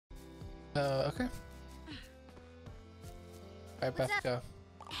Okay. Alright, Beth, go.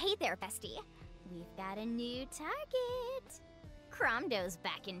 Hey there, bestie. We've got a new target. Cromdo's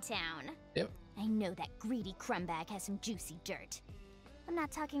back in town. Yep. I know that greedy crumbag has some juicy dirt. I'm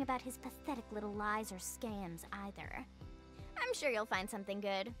not talking about his pathetic little lies or scams either. I'm sure you'll find something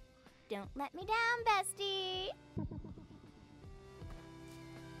good. Don't let me down, bestie.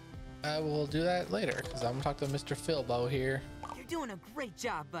 I will do that later, because I'm going to talk to Mr. Filbo here. You're doing a great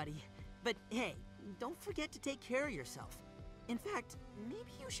job, buddy. But hey, don't forget to take care of yourself. In fact,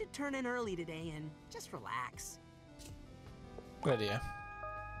 maybe you should turn in early today and just relax. Good idea.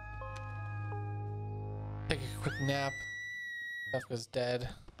 Take a quick nap. Kafka's dead.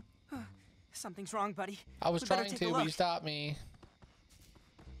 Something's wrong, buddy. I was trying to, but you stopped me.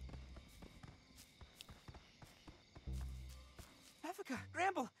 Africa,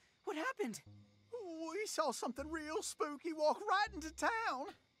 Gramble, what happened? We saw something real spooky walk right into town.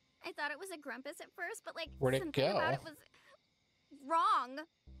 I thought it was a Grumpus at first, but where'd it something go? about it was wrong.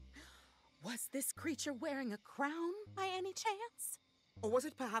 Was this creature wearing a crown by any chance? Or was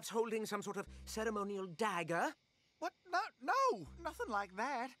it perhaps holding some sort of ceremonial dagger? What? No, nothing like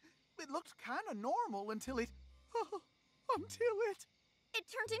that. It looked kind of normal until it... It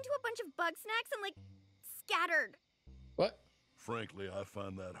turned into a bunch of Bugsnax and, scattered. What? Frankly, I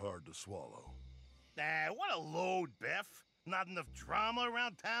find that hard to swallow. What a load, Biff. Not enough drama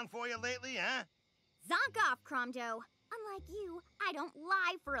around town for you lately, huh? Zonk off, Cromdo. Unlike you, I don't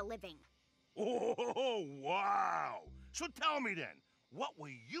lie for a living. Oh, wow. So tell me then, what were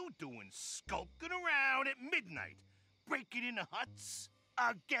you doing skulking around at midnight? Breaking into huts?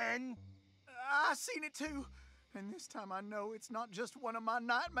 Again? I seen it too. And this time I know it's not just one of my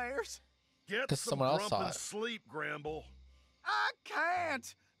nightmares. Get some grump and sleep, Gramble. I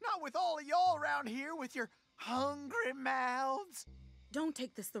can't. Not with all of y'all around here with your hungry mouths. Don't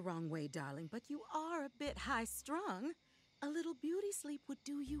take this the wrong way, darling, but you are a bit high-strung. A little beauty sleep would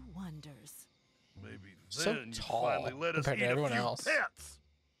do you wonders. Maybe So then you tall finally let us compared to eat a everyone few else. pets.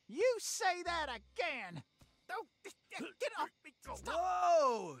 You say that again. Don't get off me. Stop.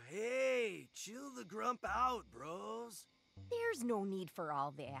 Whoa! Hey, chill the grump out, bros. There's no need for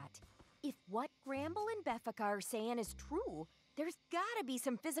all that. If what Gramble and Beffica are saying is true, there's gotta be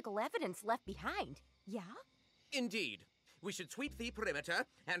some physical evidence left behind, yeah? Indeed. We should sweep the perimeter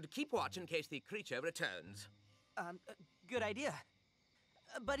and keep watch in case the creature returns. Good idea.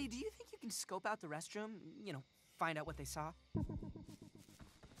 Buddy, do you think you can scope out the restroom? You know, find out what they saw?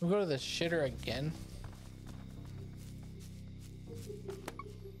 We'll go to the shitter again.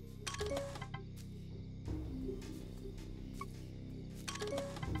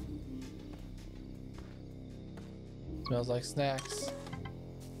 Smells like snacks.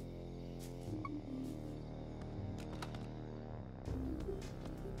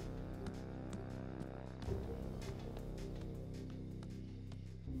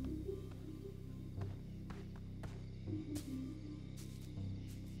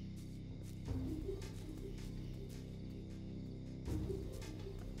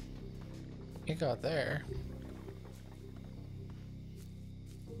 Can't go out there.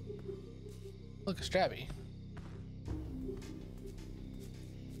 Look, a Strabby.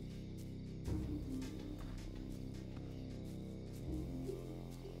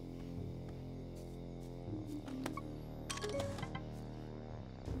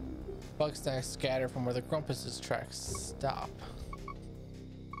 Bugsnax scatter from where the Grumpuses tracks stop.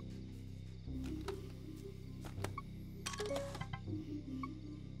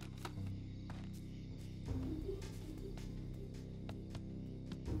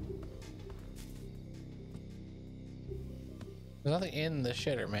 There's nothing in the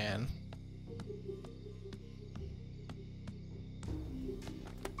shitter, man.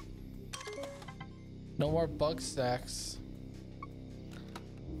 No more Bugsnax.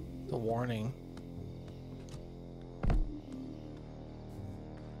 The warning.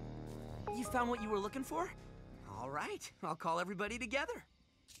 You found what you were looking for? All right, I'll call everybody together.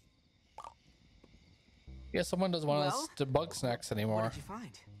 Yeah, someone doesn't want us to Bugsnax anymore. What did you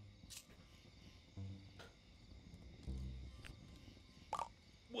find?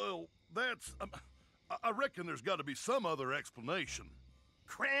 Well, that's... I reckon there's got to be some other explanation.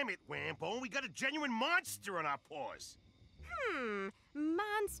 Cram it, Wampo. We got a genuine monster on our paws.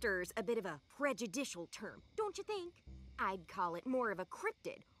 Monster's a bit of a prejudicial term, don't you think? I'd call it more of a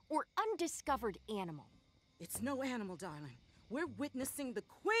cryptid or undiscovered animal. It's no animal, darling. We're witnessing the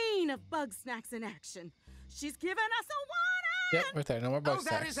queen of Bugsnax in action. She's giving us a warning! Yep, right there. No more Bugsnax.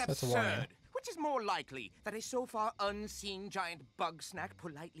 That is That's a warning. absurd. Which is more likely, that a so far unseen giant Bugsnax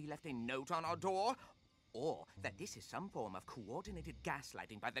politely left a note on our door, or that this is some form of coordinated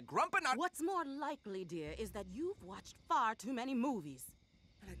gaslighting by the Grumpuses. What's more likely, dear, is that you've watched far too many movies.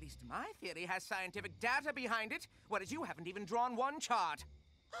 Well, at least my theory has scientific data behind it, whereas you haven't even drawn one chart.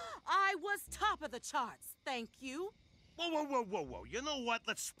 I was top of the charts, thank you. Whoa. You know what?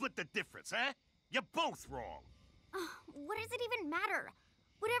 Let's split the difference, huh? You're both wrong. What does it even matter?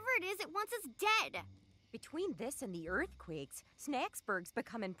 Whatever it is, it wants us dead. Between this and the earthquakes, Snaxburg's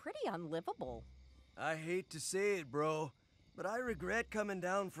becoming pretty unlivable. I hate to say it, bro, but I regret coming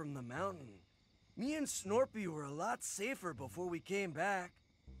down from the mountain. Me and Snorpy were a lot safer before we came back.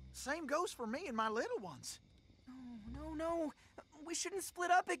 Same goes for me and my little ones. No. We shouldn't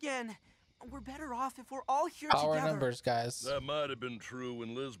split up again. We're better off if we're all here Power together. numbers, guys. That might have been true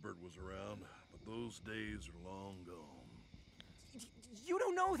when Elizabert was around, but those days are long gone. You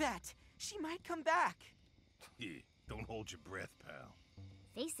don't know that. She might come back. Don't hold your breath, pal.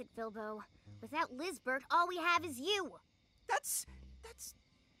 Face it, Filbo. Without Lizbert, all we have is you. That's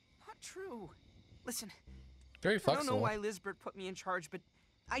not true. Listen, Very I don't flexible. know why Lizbert put me in charge, but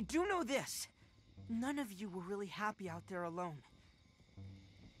I do know this. None of you were really happy out there alone.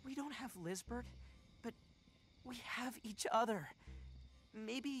 We don't have Lizbert, but we have each other.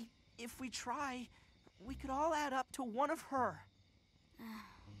 Maybe if we try, we could all add up to one of her.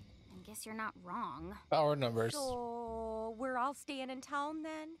 I guess you're not wrong. Power numbers. So, we're all staying in town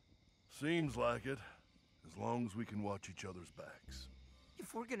then? Seems like it, as long as we can watch each other's backs.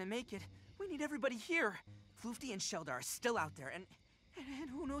 If we're gonna make it, we need everybody here. Floofty and Shelda are still out there, and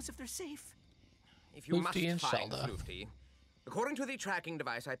who knows if they're safe. If you Floofty and must find Shelda. Floofty, according to the tracking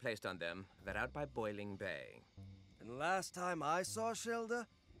device I placed on them, they're out by Boiling Bay. And last time I saw Shelda,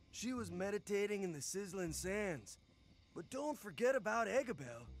 she was meditating in the sizzling sands. But don't forget about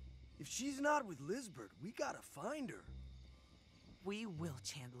Eggabell. If she's not with Lizbert, we gotta find her. We will,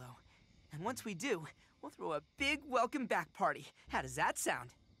 Chandlo. And once we do, we'll throw a big welcome back party. How does that sound?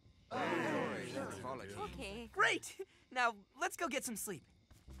 Okay. Great! Now, let's go get some sleep.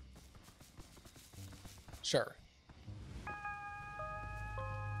 Sure.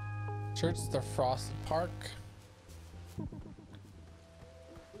 It's the Frosted Park.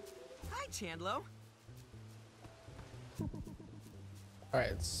 Hi, Chandlo.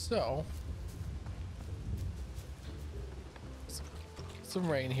 Alright, so some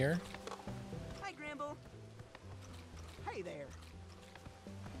rain here. Hi, Gramble. Hey there.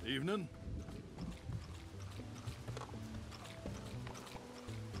 Evening.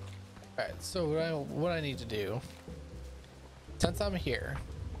 Alright, so what I need to do, since I'm here,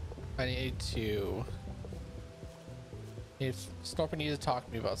 I need Snorpy needs to talk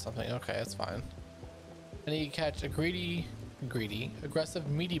to me about something. Okay, that's fine. I need to catch a aggressive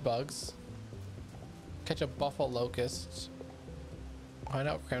meaty bugs, catch a buffalo locust, find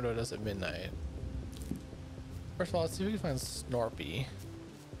out what Cramdo does at midnight. First of all, let's see if we can find Snorpy.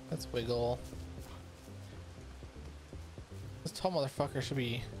 That's Wiggle. This tall motherfucker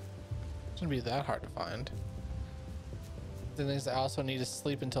shouldn't be that hard to find. The things I also need to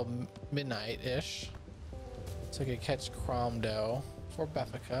sleep until midnight-ish, so I can catch Cramdo for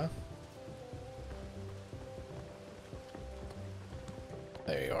Beffica.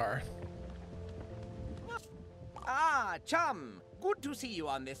 There you are. Ah, chum! Good to see you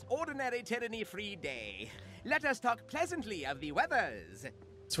on this ordinary tyranny-free day. Let us talk pleasantly of the weathers.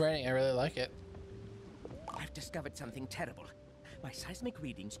 It's raining. I really like it. I've discovered something terrible. My seismic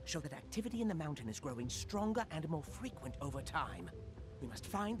readings show that activity in the mountain is growing stronger and more frequent over time. We must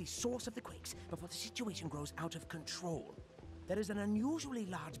find the source of the quakes before the situation grows out of control. There is an unusually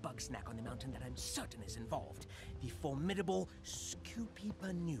large Bugsnax on the mountain that I'm certain is involved. The formidable Scoopy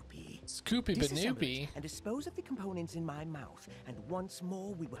Banoopy. Scoopy Disassemble Banoopy. it and dispose of the components in my mouth, and once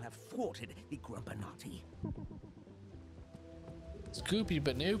more we will have thwarted the Grumpuses. Scoopy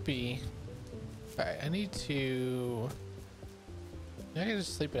Banoopy. Alright, I need to... I can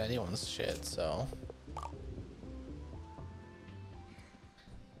just sleep in anyone's shit, so...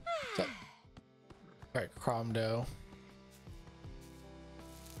 Alright, Cramdo.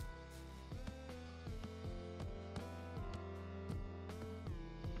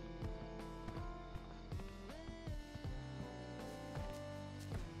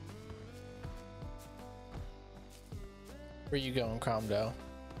 Where you going, Cramdo?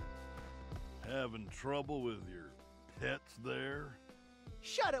 Having trouble with your pets there?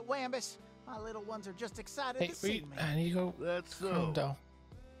 Shut it, Wambus. My little ones are just excited Hey, to see me. I need to go. That's so. Cramdo.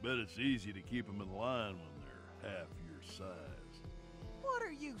 Bet it's easy to keep them in line when they're half your size. What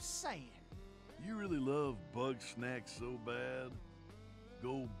are you saying? You really love Bugsnax so bad?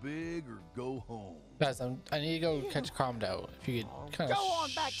 Go big or go home. Guys, I need to go catch Cramdo. If you could kind Go of on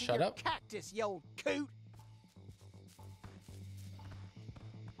back to shut your up. cactus, you old coot.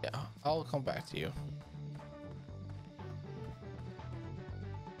 Yeah, I'll come back to you.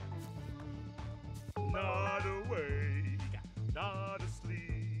 Not awake, not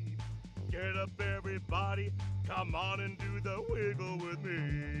asleep. Get up, everybody. Come on and do the wiggle with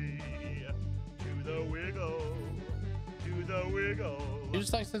me. Do the wiggle. Do the wiggle. He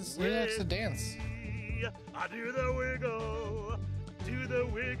just likes to dance. I do the wiggle. Do the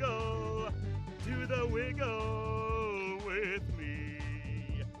wiggle. Do the wiggle with me.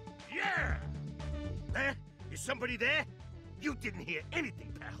 Yeah! There? Is somebody there? You didn't hear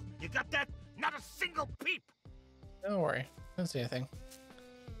anything, pal. You got that? Not a single peep. Don't worry. Don't see anything.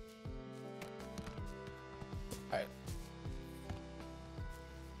 Alright.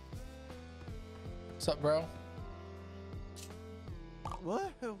 What's up, bro?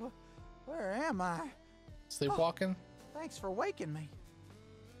 What? Where am I? Sleepwalking? Thanks for waking me.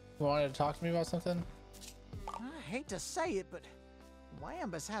 You wanted to talk to me about something? I hate to say it, but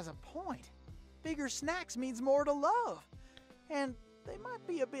Lambus has a point. Bigger snacks means more to love. And they might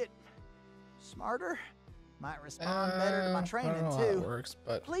be a bit smarter. Might respond better to my training, I don't know too. how it works,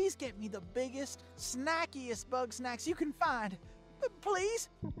 but Please get me the biggest, snackiest Bugsnax you can find. Please?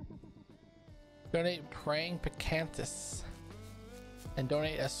 donate praying Picanthus and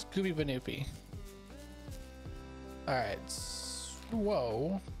donate a Scooby Banoopy. Alright,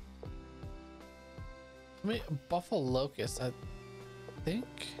 whoa. Buffalo Locust, I think.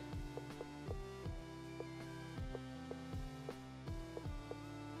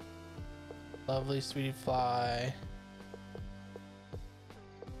 Lovely Sweetie Fly.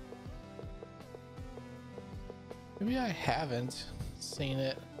 Maybe I haven't seen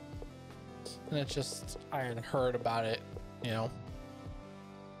it. And it's just, I had heard about it, you know.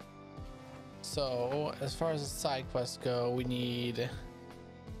 So, as far as the side quests go, we need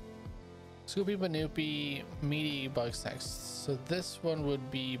Scooby Banoopy, Meaty Bugsnax. So this one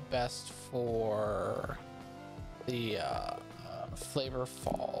would be best for the Flavor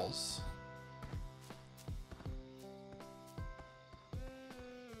Falls.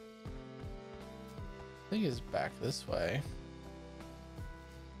 I think it's back this way.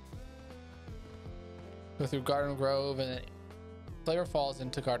 Go through Garden Grove and then Flavor Falls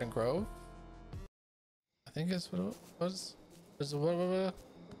into Garden Grove. I think that's what it was.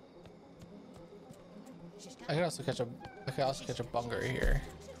 I could also catch a bunger here.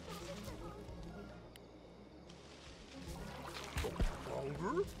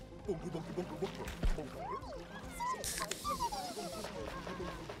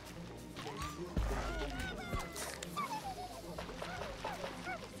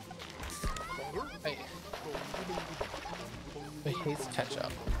 Hey. He hates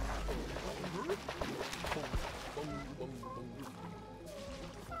ketchup.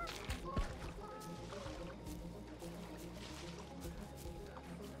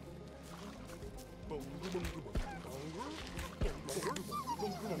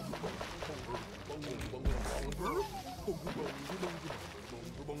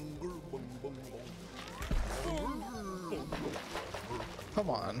 Come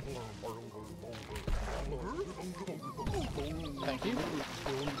on. Thank you.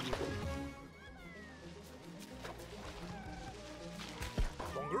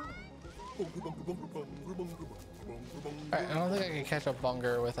 Alright, I don't think I can catch a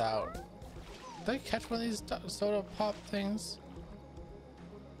bunger without... Did I catch one of these soda pop things?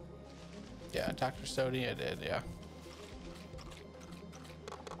 Yeah, Dr. Sony, I did, yeah.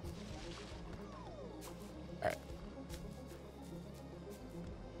 Alright.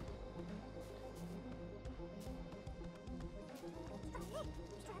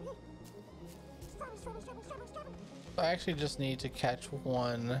 I actually just need to catch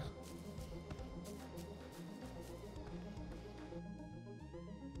one.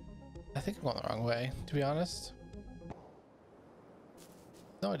 I think I'm going the wrong way, to be honest.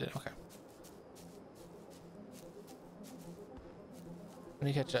 No, I didn't. Okay. Let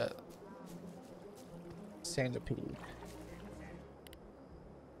me catch a centipede.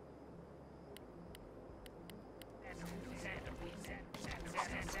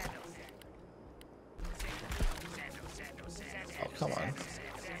 Oh, come on.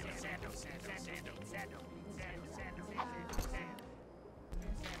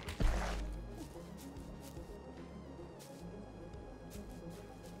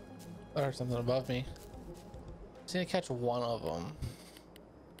 I heard something above me. Just need to catch one of them.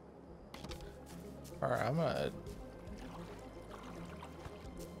 Alright, I'm gonna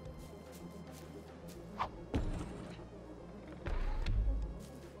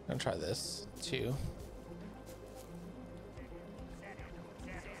try this too.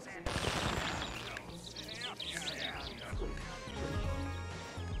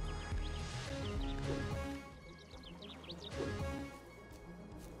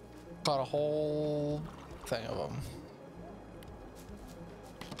 caught a whole thing of them.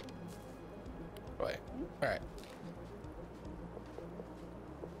 Wait. All right.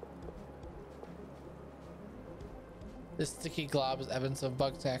 This sticky glob is evidence of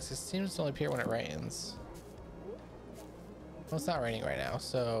Bugsnax. It seems to only appear when it rains. Well, it's not raining right now,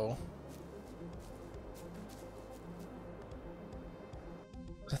 so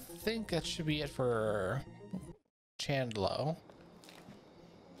I think that should be it for Chandlo.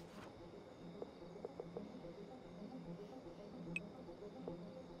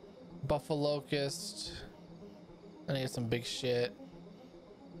 Buffalocust. I need some big shit.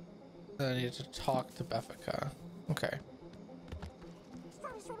 I need to talk to Beffica. Okay.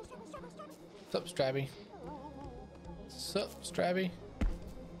 Sup, Strabby? Sup, Strabby?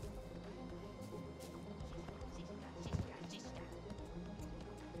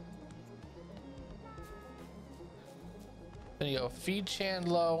 Then you go feed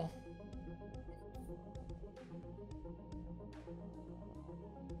Chandlo.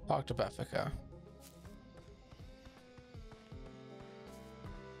 Talk to Beffica.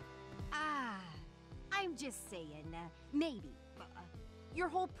 I'm just saying, maybe. Your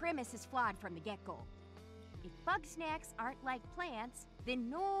whole premise is flawed from the get-go. If Bugsnax aren't like plants, then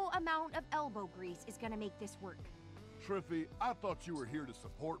no amount of elbow grease is gonna make this work. Triffy, I thought you were here to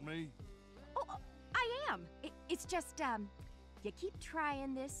support me. Oh, I am. It's just, you keep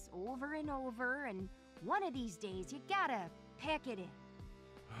trying this over and over, and one of these days you gotta pack it in.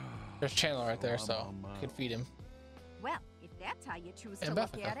 There's Chandler right there, so I could feed him. Well, if that's how you choose to And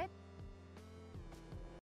look Beffica. at it,